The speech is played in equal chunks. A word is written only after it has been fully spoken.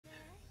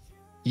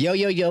Yo,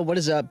 yo, yo, what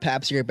is up?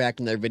 Paps here back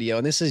in their video,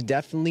 and this is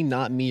definitely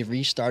not me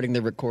restarting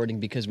the recording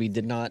because we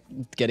did not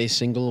get a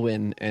single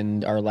win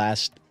in our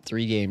last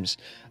 3 games.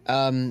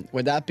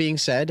 With that being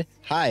said,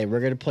 hi, we're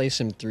going to play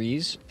some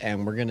threes,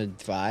 and we're going to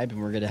vibe, and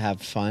we're going to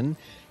have fun.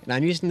 And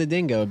I'm using the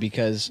Dingo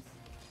because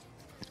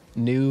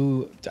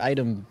new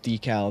item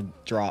decal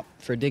drop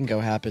for Dingo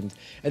happened.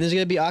 And there's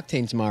going to be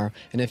Octane tomorrow,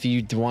 and if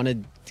you want to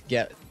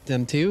get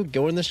them too,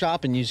 go in the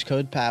shop and use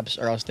code PAPS,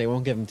 or else they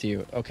won't give them to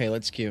you. Okay,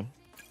 let's queue.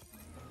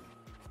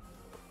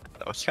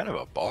 That was kind of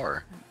a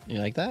bar. You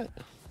like that?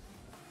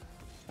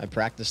 I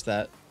practiced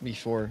that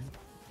before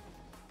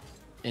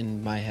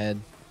in my head.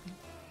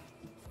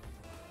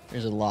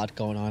 There's a lot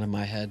going on in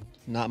my head.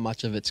 Not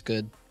much of it's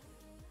good.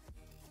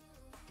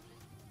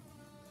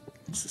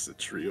 This is a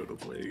trio to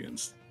play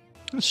against.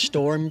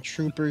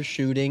 Stormtrooper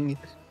shooting.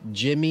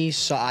 Jimmy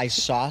I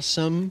saw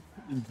some.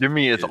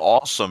 Jimmy is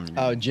awesome, you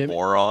Oh, Jimmy.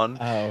 moron.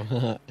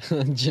 Oh,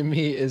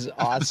 Jimmy is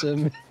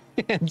awesome.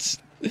 And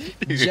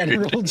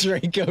General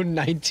Draco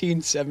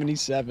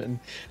 1977.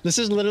 This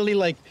is literally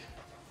like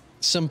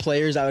some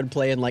players I would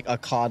play in like a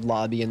COD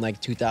lobby in like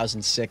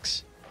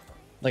 2006.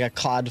 Like a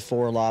COD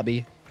 4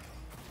 lobby.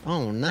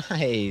 Oh,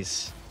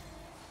 nice.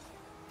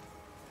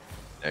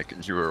 Yeah,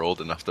 because you were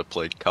old enough to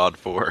play COD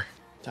 4.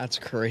 That's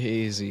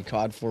crazy.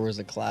 COD 4 was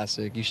a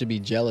classic. You should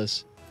be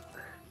jealous.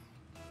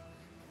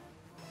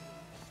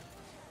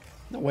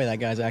 No way that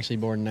guy's actually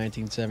born in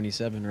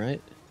 1977,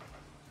 right?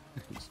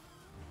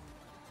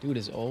 Dude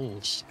is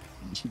old.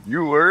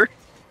 You were?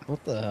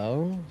 What the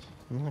hell?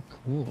 Not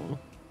cool.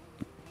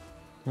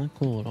 Not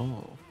cool at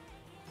all.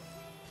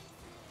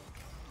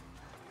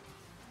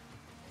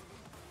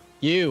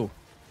 You.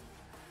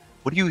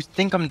 What do you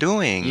think I'm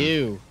doing?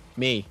 You.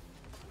 Me.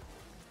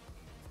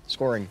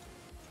 Scoring.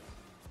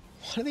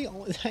 What are they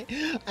all?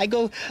 I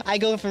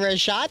go for a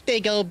shot, they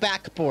go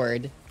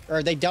backboard.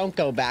 Or they don't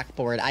go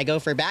backboard. I go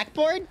for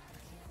backboard,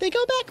 they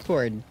go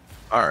backboard.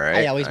 Alright.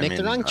 I always make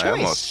the wrong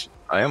choice.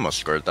 I almost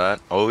scored that.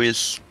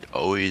 Always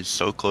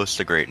so close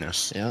to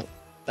greatness. Yep.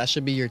 That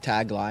should be your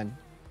tagline.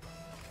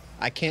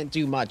 I can't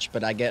do much,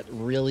 but I get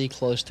really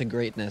close to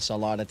greatness a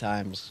lot of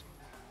times.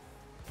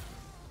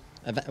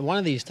 One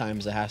of these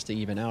times it has to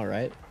even out,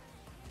 right?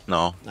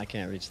 No. I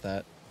can't reach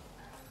that.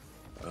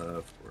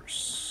 Of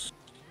course.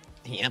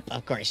 Yep,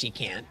 of course you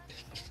can't.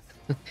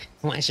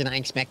 Why should I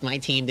expect my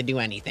team to do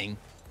anything?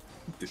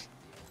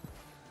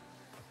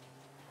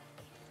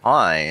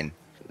 Fine.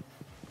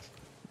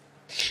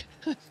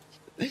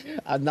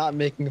 I'm not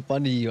making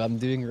fun of you. I'm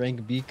doing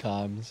rank B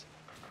comms.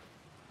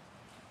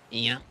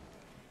 Yeah.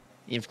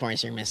 Of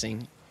course you're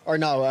missing. Or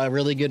no, a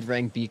really good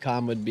rank B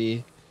com would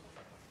be...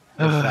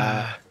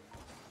 If,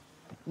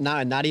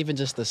 not even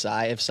just the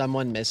side. If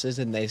someone misses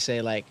and they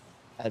say like,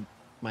 I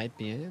might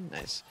be in.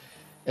 Nice.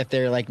 If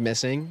they're like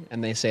missing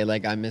and they say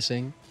like, I'm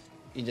missing,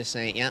 you just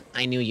say, yep,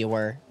 I knew you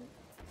were.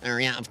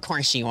 Or yeah, of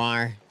course you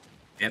are.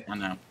 Yep, I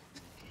know.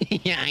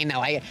 Yeah, I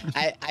know.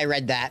 I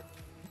read that.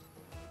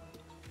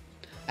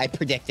 I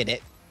predicted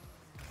it.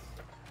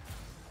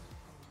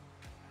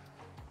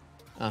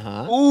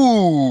 Uh-huh.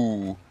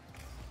 Ooh.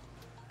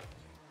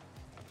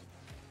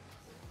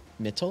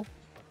 Mittel?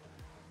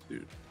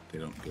 Dude, they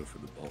don't go for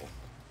the ball.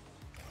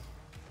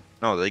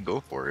 No, they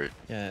go for it.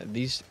 Yeah,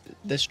 this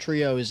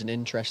trio is an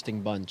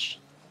interesting bunch.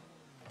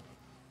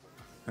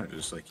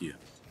 Just like you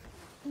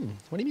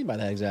What do you mean by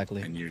that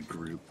exactly? and your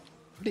group.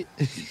 What do you,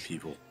 You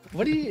people.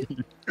 what do you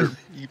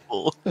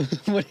People.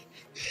 what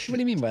do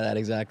you mean by that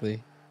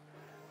exactly?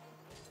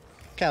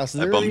 Kyle,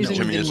 so I the bumped reason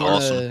Jimmy you is didn't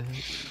wanna, awesome.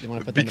 you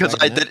wanna put them Because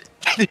back I in net?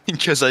 did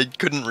because I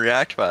couldn't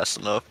react fast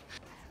enough.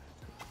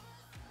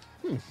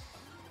 Is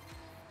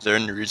there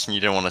any reason you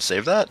didn't want to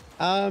save that?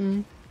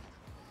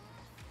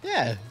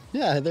 Yeah,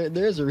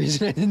 there is a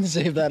reason I didn't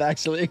save that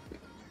actually.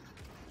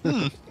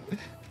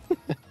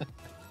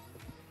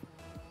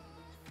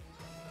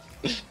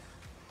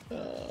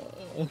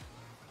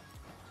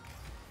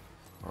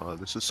 Oh,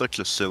 this is such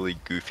a silly,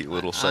 goofy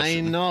little I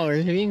session. know,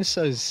 we're being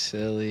so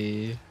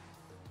silly.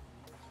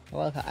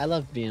 I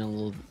love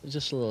being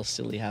just a little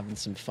silly, having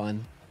some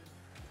fun.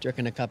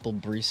 Drinking a couple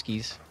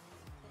brewskis.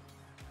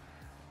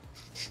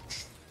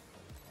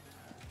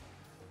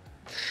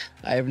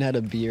 I haven't had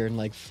a beer in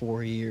like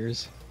 4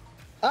 years.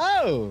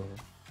 Oh!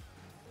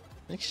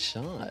 Nice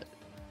shot.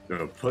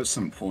 Bro, put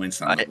some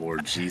points on the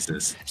board,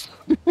 Jesus.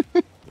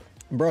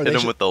 Bro, Hit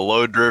him with the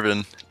low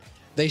driven.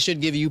 they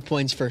should give you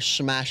points for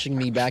smashing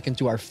me back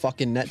into our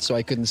fucking net so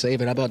I couldn't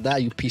save it. How about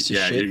that, you piece of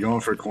Yeah, shit? you're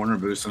going for corner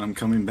boost and I'm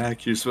coming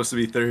back. You're supposed to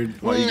be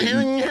third. Why are you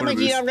getting How corner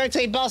much you boost?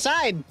 rotate ball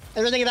side?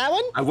 Everything of that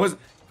one? I was...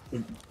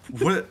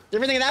 What?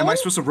 Everything of that Am one? I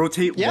supposed to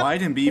rotate Yep.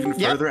 wide and be even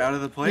Yep. further out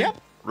of the play?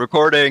 Yep.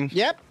 Recording.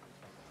 Yep.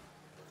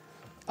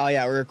 Oh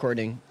yeah, we're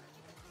recording.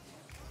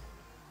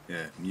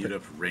 Yeah, mute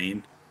up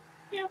rain.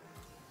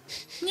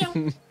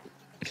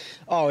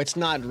 Oh, it's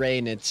not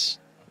Rain, it's...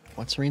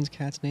 What's Rain's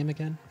cat's name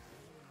again?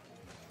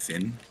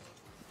 Finn?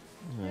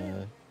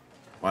 Uh,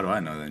 Why do I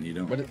know then? You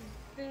don't. what?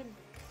 Finn.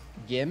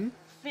 Gim?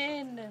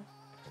 Finn.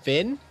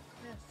 Finn?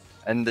 Yes.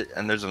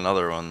 And there's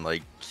another one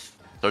like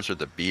starts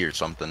with a B or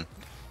something.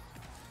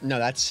 No,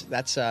 that's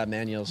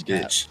Manuel's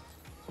cat. Bitch.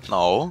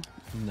 No.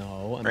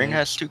 No, Rain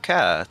has 2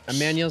 cats.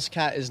 Emmanuel's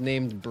cat is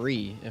named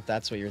Bree, if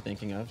that's what you're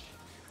thinking of.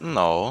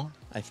 No.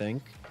 I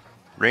think.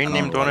 Rain I don't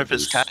named know one why of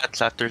his Boost.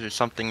 cats after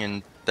something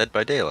in Dead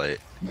by Daylight.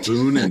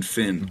 Boone and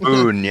Finn.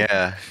 Boone,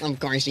 yeah. Of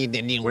course you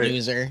did, you Wait.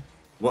 loser.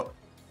 What?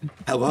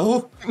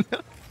 Hello?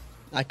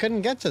 I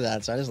couldn't get to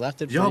that, so I just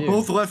left it for Y'all you.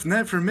 both left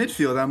net for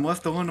midfield. I'm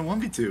left alone to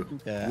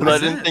 1v2. Yeah. But I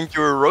didn't think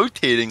you were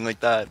rotating like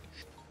that.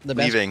 The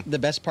leaving.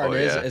 best part Oh,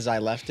 is, yeah. is I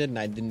left it and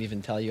I didn't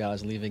even tell you I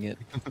was leaving it.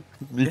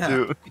 Me Yeah.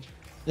 too.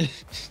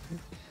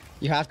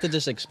 You have to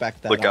just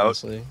expect that, Look out.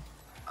 honestly.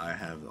 I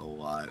have a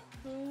lot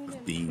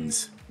of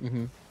beans.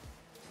 Mm-hmm.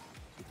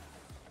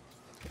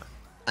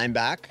 I'm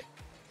back.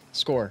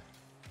 Score.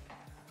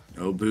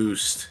 No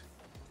boost.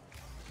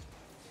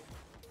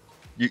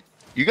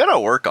 You gotta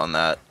work on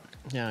that.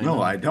 Yeah. No,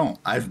 know. I don't.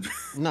 I've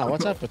No,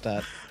 what's up with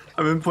that?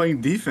 I've been playing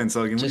defense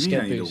all game. What do Just you mean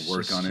get I need boost. to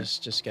work on it?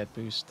 Just get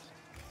boost.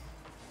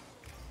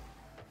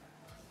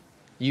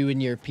 You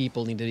and your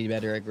people need to be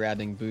better at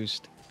grabbing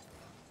boost.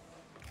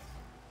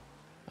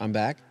 I'm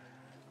back.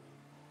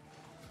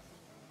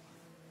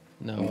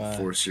 No. Don't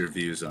force your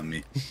views on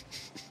me.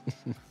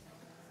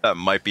 That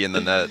might be in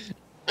the net.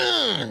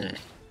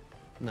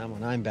 Not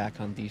when I'm back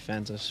on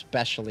defense,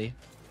 especially.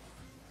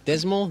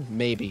 Dismal,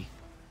 maybe.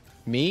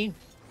 Me?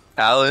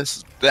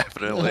 Alice,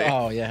 definitely.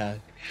 Oh yeah.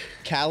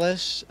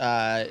 Callus,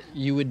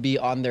 you would be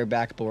on their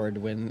backboard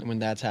when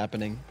that's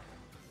happening.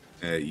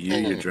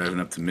 You're driving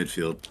up to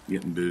midfield,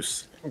 getting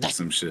boosts.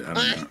 Some shit. I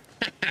don't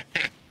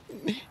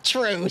know.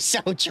 True,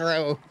 so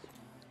true.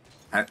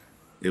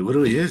 It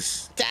literally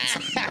is.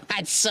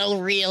 That's so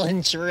real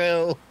and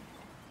true.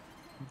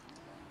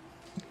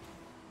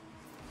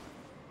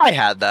 I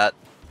had that.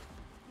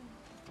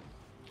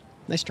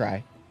 Nice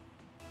try.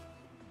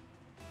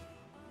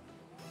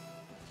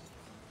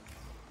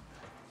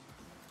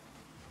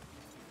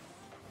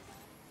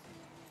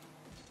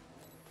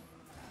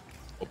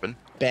 Open.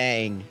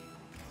 Bang.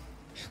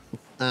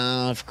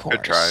 Of course.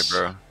 Good try,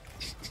 bro.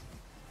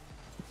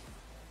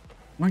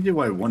 I don't get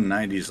why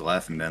 190 is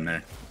laughing down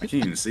there. I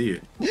can't even see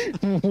you.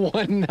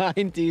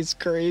 190 is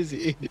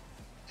crazy.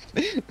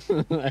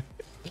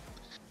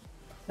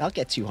 I'll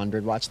get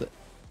 200. Watch the.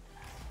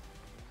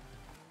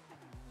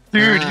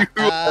 Dude, you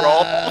are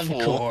Of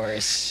awful.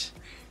 course.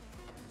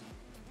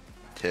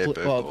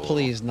 Typical. Well,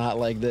 please, not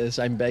like this.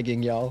 I'm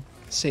begging y'all.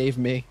 Save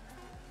me.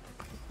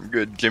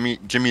 Good.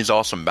 Jimmy's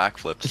awesome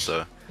backflips,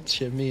 so.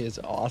 Jimmy is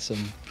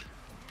awesome.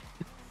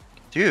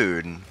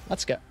 Dude,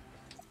 Let's go.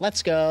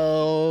 Let's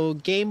go.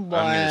 Game one.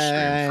 I'm gonna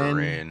stream for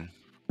rain.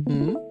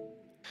 Hmm?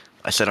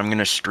 I said I'm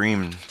gonna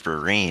stream for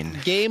rain.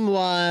 Game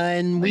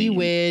one. We Rain.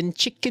 win.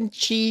 Chicken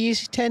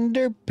cheese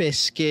tender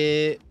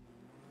biscuit.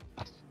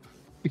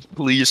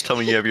 Please tell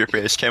me you have your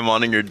face cam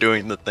on and you're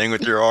doing the thing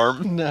with your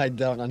arm. No, I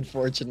don't,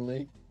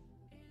 unfortunately.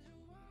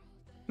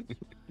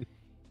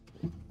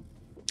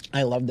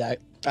 I love that.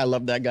 I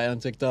love that guy on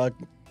TikTok.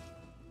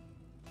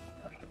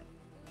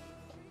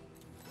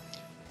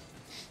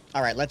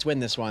 All right, let's win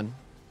this one.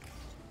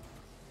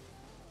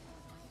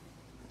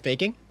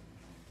 Faking?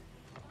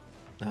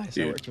 Nice, that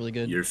Dude, worked really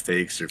good. Your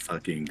fakes are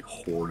fucking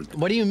horrid.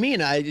 What do you mean?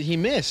 He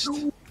missed.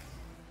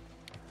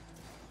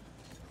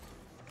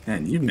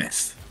 Man, you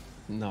missed.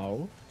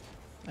 No,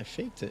 I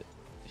faked it.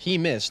 He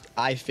missed.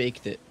 I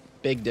faked it.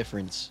 Big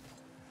difference.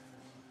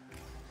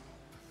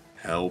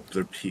 Help,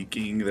 they're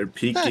peeking. They're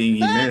peeking. He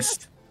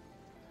missed.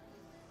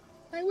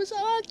 I was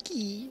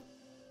Aki.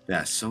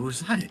 Yeah, so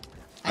was I. I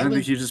I don't was-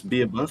 think you'd just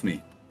be above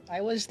me. I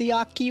was the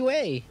Aki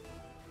way.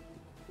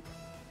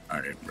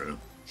 Alright, bro.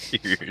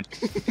 Dude.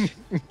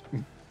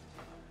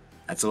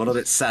 That's a little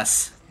bit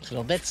sus. A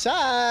little bit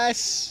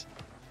sus.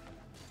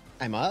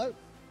 I'm up.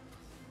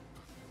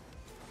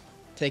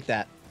 Take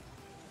that.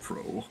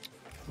 Pro.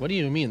 What do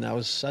you mean? That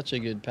was such a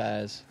good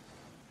pass.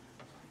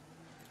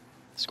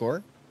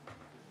 Score?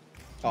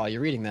 Oh,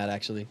 you're reading that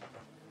actually.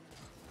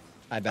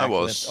 I backflipped.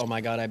 was. Oh my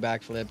god, I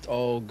backflipped.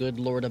 Oh, good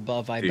lord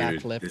above, I Dude,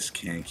 backflipped. this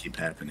can't keep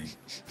happening.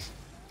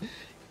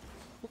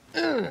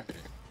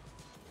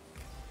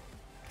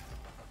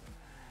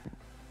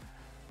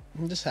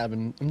 I'm just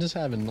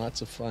having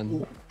lots of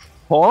fun.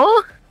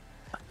 Huh?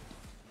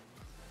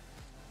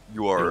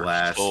 You Your are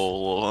last. so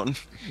alone.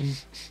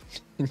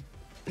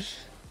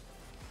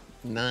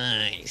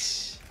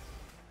 Nice.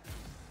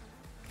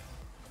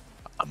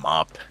 I'm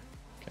up.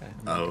 Okay.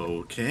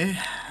 Okay.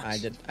 I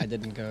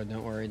didn't go.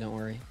 Don't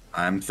worry.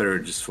 I'm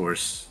third, just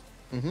force.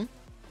 Mm-hmm.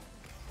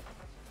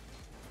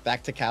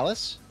 Back to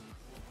Callus.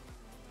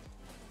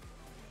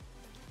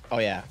 Oh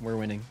yeah, we're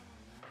winning.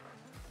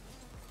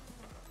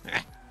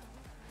 Ah.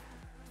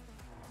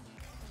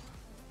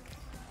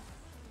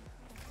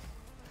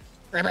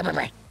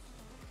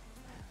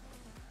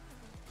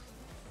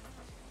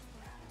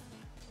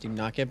 Do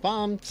not get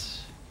bumped.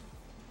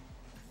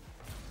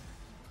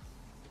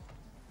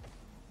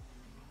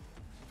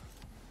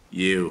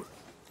 You.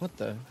 What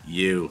the?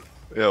 You.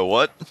 Yeah,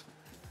 what?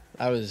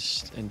 That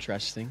was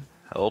interesting.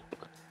 Help.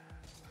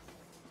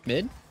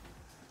 Mid?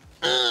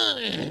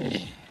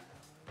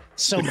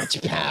 So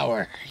much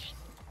power.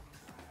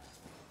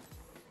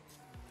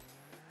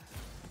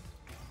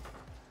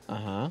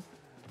 Uh-huh.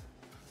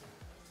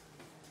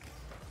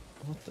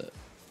 What the?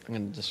 I'm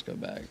gonna just go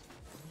back.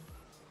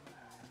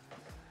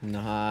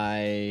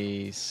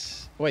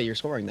 Nice. Wait, you're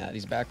scoring that.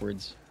 He's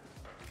backwards.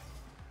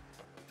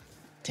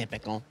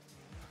 Typical.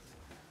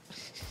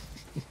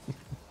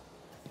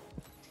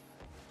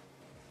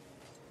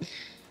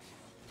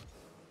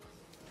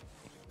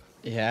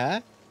 Yeah?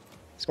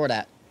 Score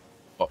that.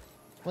 Oh.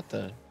 What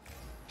the?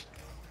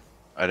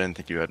 I didn't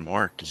think you had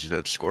more because you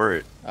said score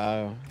it.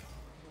 Oh.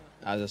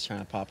 I was just trying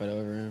to pop it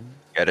over him.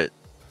 Get it.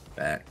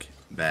 Back,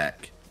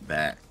 back,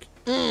 back.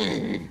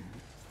 I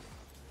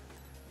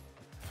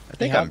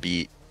think Yep. I'm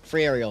beat.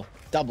 Free aerial.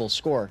 Double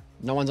score.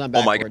 No one's on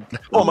Oh my backward.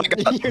 god. Oh my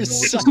god.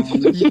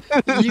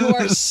 You're you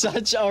are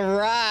such a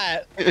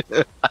rat.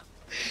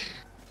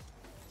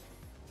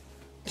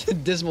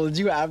 Dismal, did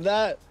you have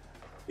that?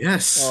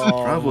 Yes, Oh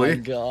my probably.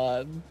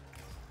 god.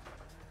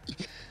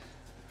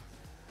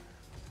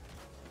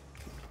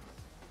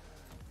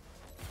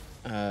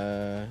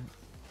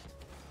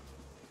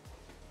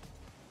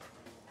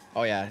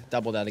 Oh yeah,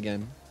 double that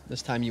again.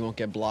 This time you won't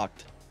get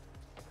blocked.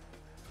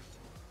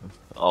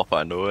 I'll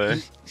find a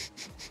way.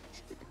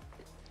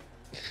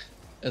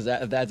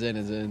 If that's in,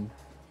 is in.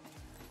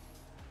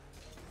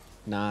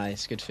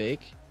 Nice, good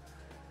fake.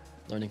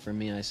 Learning from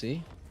me, I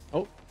see.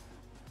 Oh,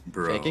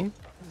 Bro. faking.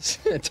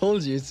 I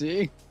told you,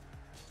 see.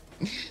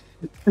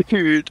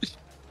 Dude.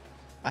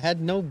 I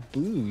had no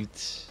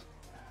boots.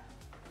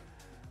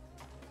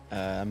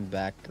 I'm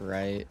back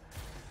right.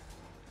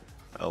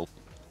 Oh.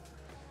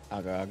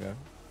 I'll go.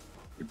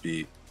 You're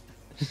beat.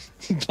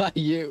 By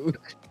you.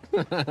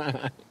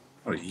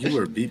 Oh, you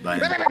were beat by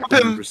him.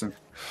 100%.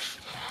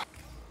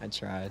 I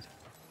tried.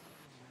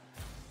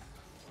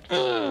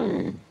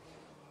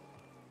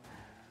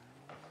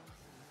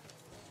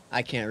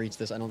 I can't reach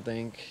this, I don't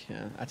think.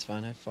 Yeah, that's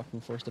fine. I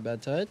fucking forced a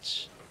bad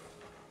touch.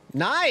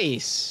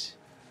 Nice!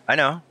 I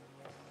know.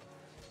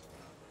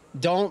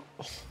 Don't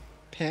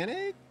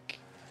panic.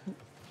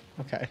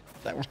 Okay,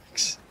 that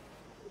works.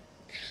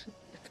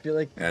 I feel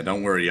like, Yeah,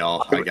 don't worry,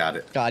 y'all. I got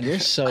it. God, you're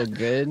so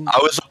good. I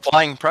was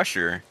applying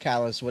pressure.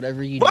 Callus,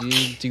 whatever you What?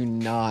 do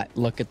not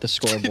look at the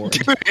scoreboard.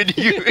 Dude,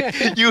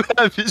 you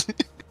have.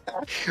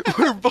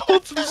 We're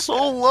both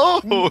so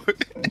low.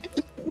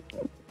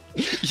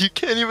 You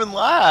can't even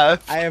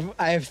laugh. I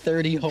have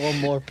 30 whole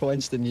more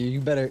points than you.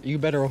 You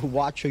better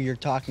watch who you're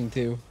talking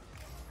to.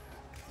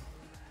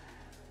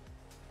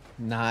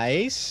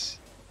 Nice.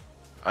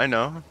 I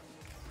know.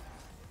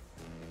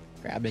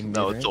 Grabbing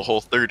No, mid it's a range.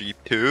 whole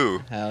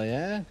 32. Hell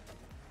yeah.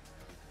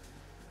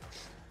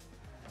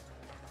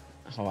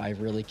 Oh, I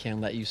really can't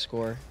let you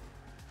score.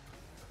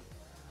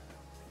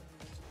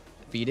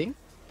 Beating?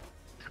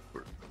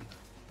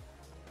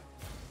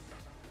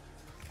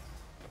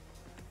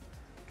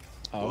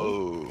 Oh,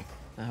 Whoa.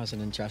 that was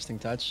an interesting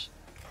touch.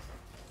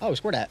 Oh,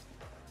 score that.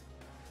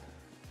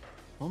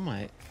 Oh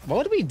my. What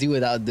would we do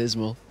without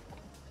Dismal?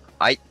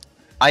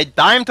 I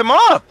dimed him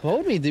up. What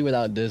would we do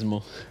without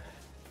Dismal?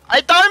 I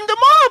dimed him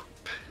up.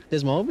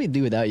 Dismal, what would we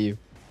do without you?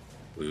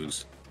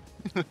 Lose.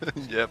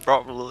 Yeah,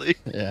 probably.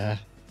 Yeah.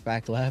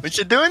 Back left. What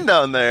you doing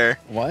down there?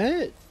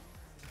 What?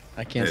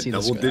 I can't Yeah, see the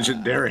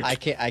double-digit Derek. I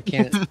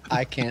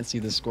can't see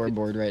the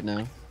scoreboard right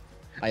now.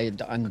 I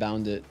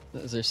unbound it.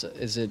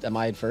 Am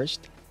I at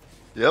first?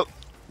 Yep.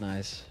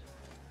 Nice.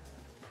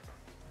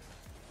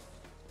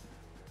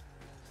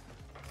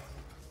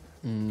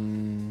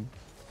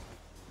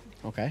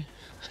 Okay.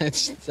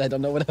 I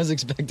don't know what I was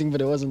expecting,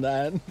 but it wasn't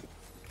that.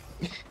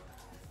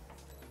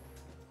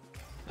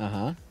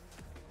 Uh-huh.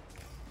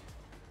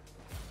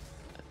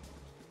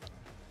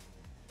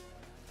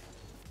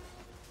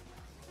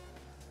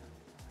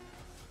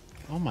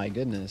 Oh my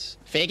goodness.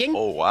 Faking?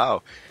 Oh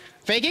wow.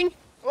 Faking?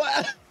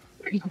 What?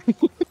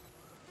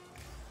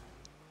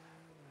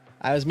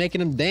 I was making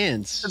him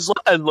dance.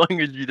 As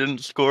long as you didn't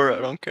score, I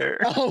don't care.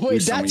 Oh wait,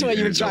 Please tell that's me what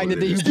you you were did trying to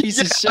double do, you digits.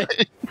 piece of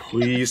shit.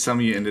 Please tell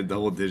me you ended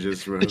double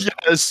digits, bro.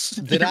 Yes.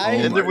 Did I?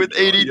 Ended my with God,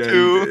 yeah, 82.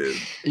 you did.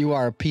 You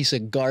are a piece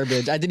of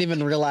garbage. I didn't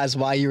even realize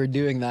why you were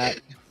doing that.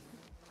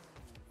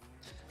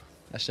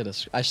 I should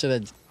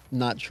have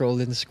not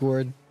trolled and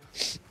scored.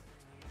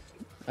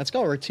 Let's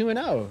go. We're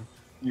 2-0.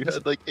 You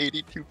had like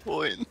 82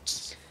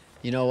 points.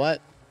 You know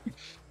what?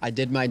 I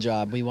did my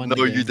job. We won the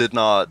No, game. you did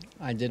not.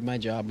 I did my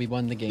job. We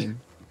won the game.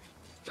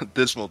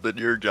 Dismal did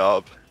your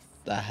job.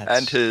 That's,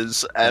 And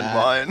his and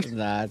mine.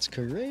 That's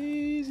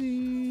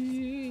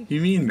crazy.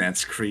 You mean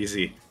that's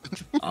crazy?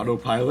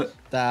 Autopilot?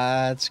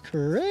 That's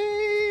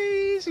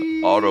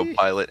crazy.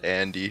 Autopilot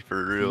Andy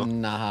for real.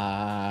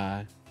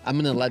 Nah. I'm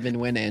an 11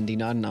 win Andy,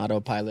 not an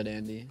autopilot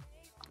Andy.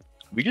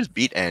 We just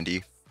beat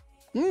Andy.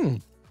 Hmm.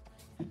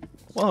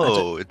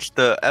 Whoa, it's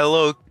the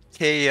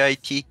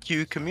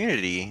LOKITQ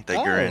community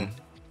that you're in.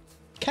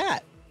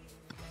 Cat.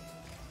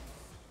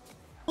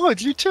 Oh,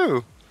 it's you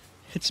too.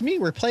 It's me.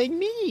 We're playing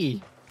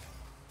me.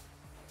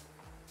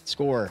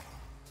 Score.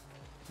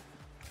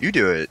 You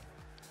do it.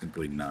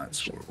 Simply not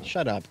scoreable.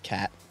 Shut up,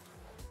 cat.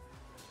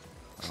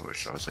 I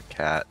wish I was a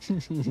cat.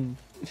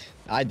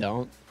 I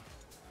don't.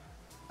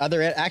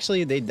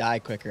 Actually, they die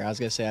quicker. I was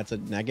gonna say that's a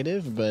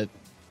negative, but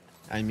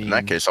I mean, In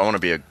that case, I want to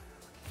be a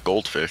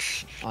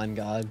goldfish. on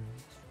God.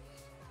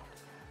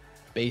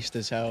 Based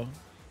as hell.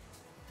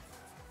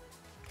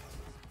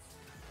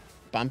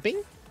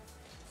 Bumping?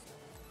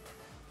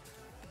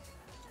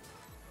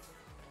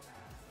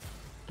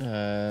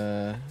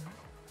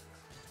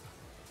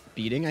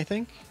 Beating, I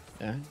think?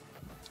 Yeah.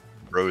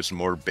 Bro's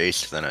more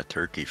based than a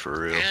turkey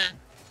for real.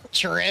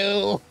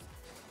 True.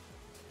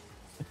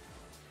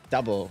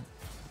 Double.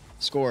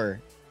 Score.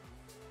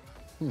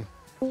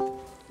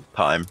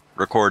 Time.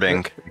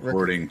 Recording.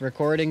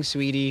 Recording,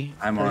 sweetie.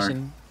 I'm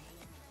person.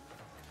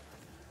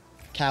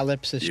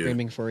 Calypso is You.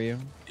 screaming for you.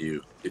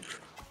 You.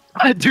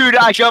 Dude,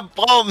 I got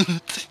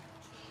bumped!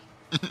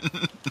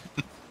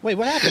 Wait,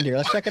 what happened here?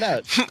 Let's check it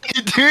out.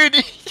 Dude,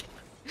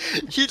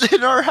 he's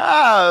in our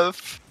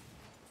half.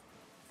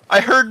 I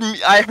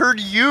heard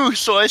you,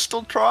 so I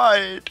still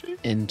tried.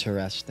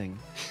 Interesting.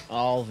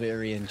 All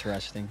very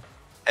interesting.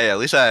 Hey, at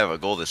least I have a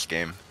goal this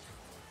game.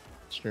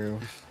 True.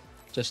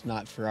 Just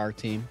not for our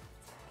team.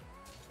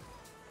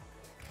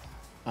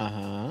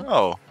 Uh-huh.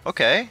 Oh,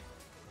 okay.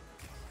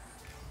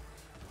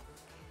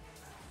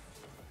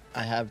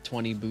 I have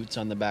 20 boots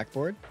on the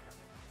backboard.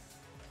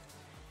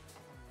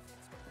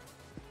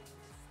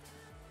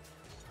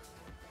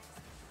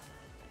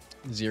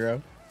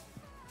 Zero.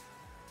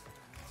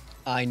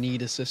 I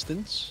need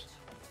assistance.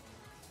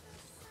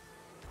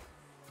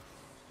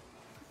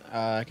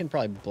 I can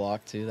probably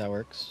block too. That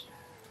works.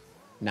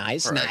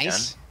 Nice, Or I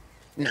nice.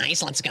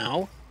 Nice, let's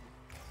go.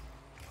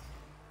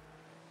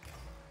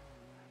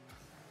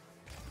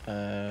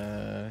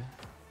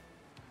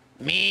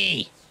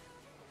 Me.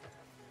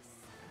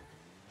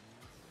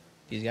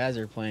 These guys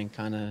are playing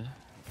kind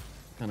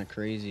of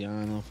crazy. I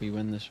don't know if we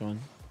win this one.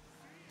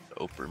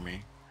 Oper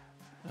me.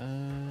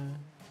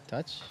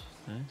 Touch.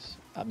 Nice.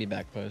 I'll be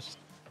back post.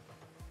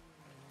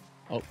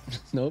 Oh,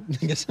 nope.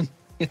 I guess I'm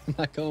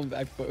not going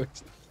back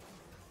post.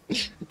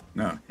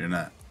 No, you're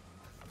not.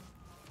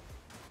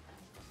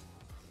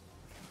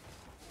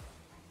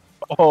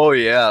 Oh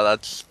yeah,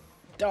 that's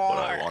what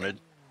I Darn. wanted.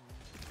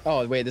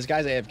 Oh, wait, this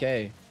guy's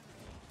AFK.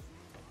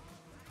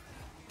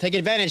 Take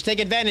advantage, take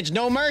advantage.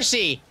 No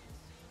mercy.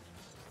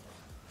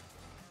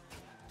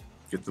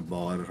 Get the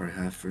ball out of our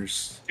half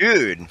first.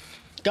 Dude.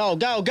 Go,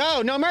 go,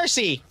 go. No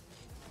mercy.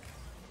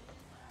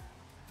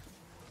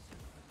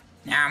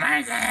 No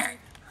mercy.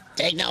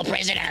 Take no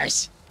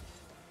prisoners.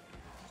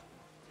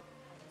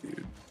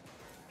 Dude.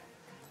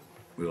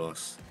 We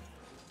lost.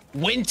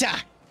 Winter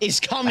is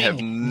coming. I have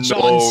no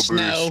Jon boost.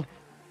 Snow.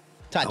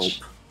 Touch.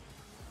 Help.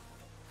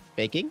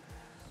 Baking.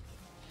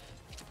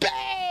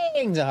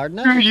 Bang! Is that hard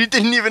enough? Dude, you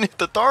didn't even hit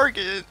the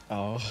target.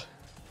 Oh.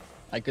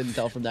 I couldn't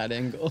tell from that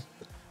angle.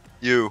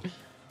 You.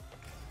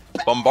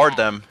 Bombard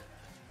them.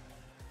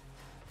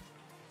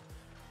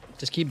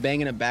 Just keep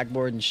banging it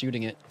backboard and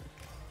shooting it.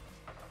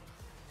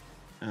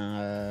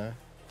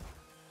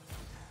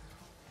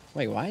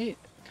 Wait, why?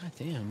 God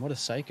damn, what a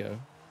psycho.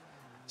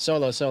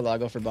 Solo, I'll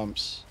go for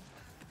bumps.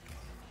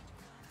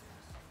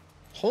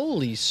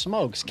 Holy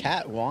smokes,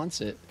 Cat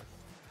wants it.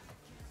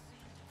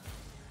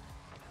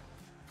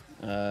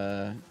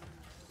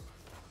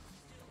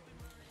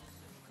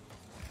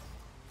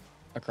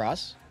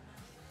 Across?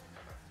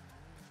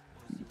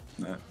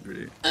 Not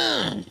pretty.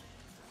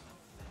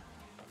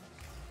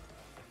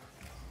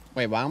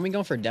 Wait, why aren't we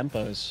going for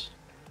Dempos?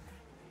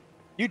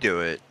 You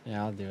do it.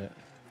 Yeah, I'll do it.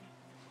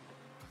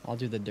 I'll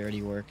do the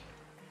dirty work.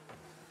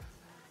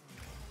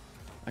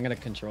 I'm gonna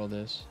control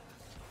this.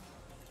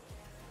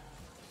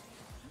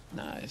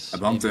 Nice. I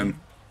bumped Maybe. him.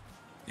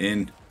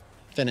 In.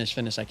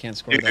 Finish. I can't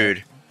score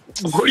Dude.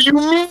 What do you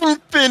mean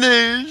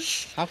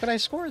finish? that. How could I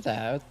score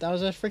that? That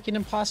was a freaking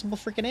impossible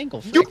freaking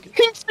angle. You Frick.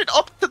 pinched it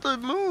up to the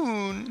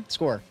moon.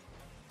 Score.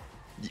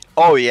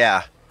 Oh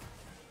yeah.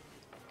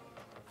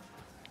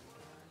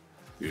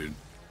 Dude.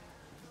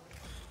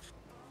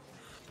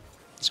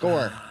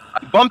 Score.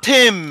 I bumped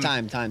him.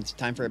 Time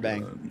for a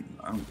bang.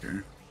 I don't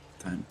care.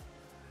 Time.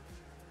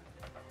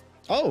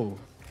 Oh,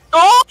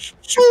 Oh.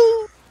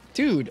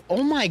 dude.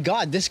 Oh my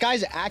god. This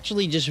guy's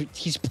actually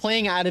he's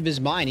playing out of his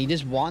mind. He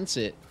just wants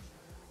it.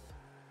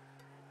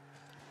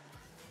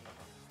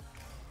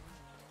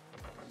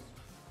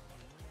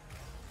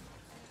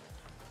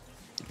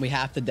 We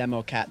have to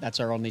demo Cat. That's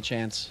our only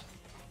chance.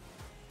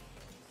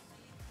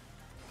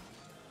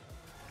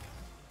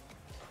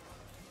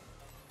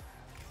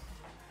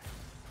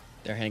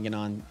 They're hanging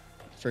on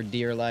for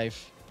dear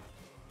life.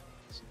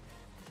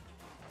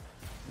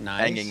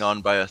 Nice. Hanging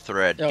on by a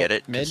thread. Oh, Get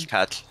it? mid. 'Cause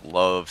cats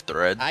love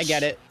threads. I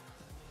get it.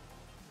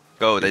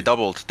 Go. They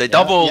doubled. They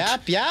doubled.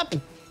 Yep.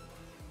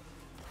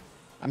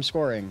 I'm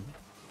scoring.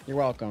 You're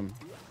welcome.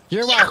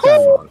 You're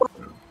welcome.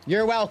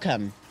 You're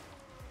welcome.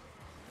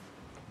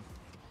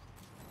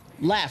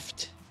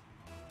 Left.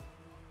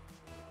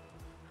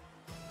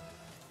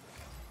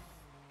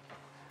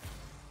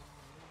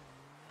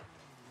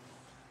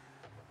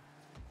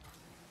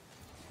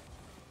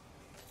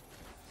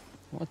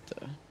 What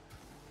the?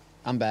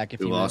 I'm back if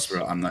We you lost, miss.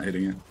 bro. I'm not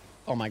hitting it.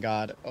 Oh my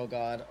god. Oh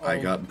god. Oh. I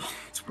got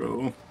bumped,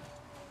 bro.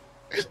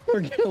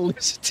 We're gonna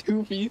lose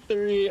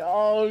 2v3.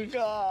 Oh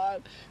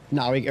god.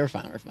 No, we're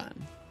fine. We're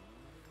fine.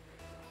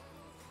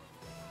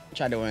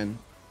 Try to win.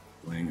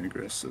 Playing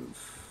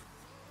aggressive.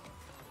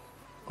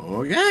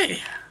 Okay.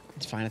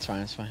 It's fine. It's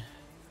fine. It's fine.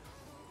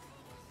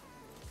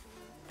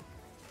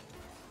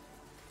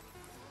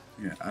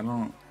 Yeah, I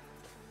don't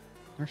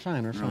We're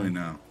fine. We're really fine.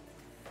 know.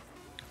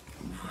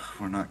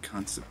 We're not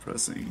constant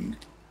pressing.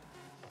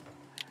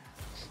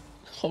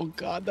 Oh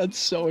god, that's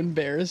so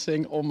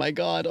embarrassing. Oh my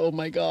god. Oh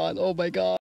my god. Oh my god.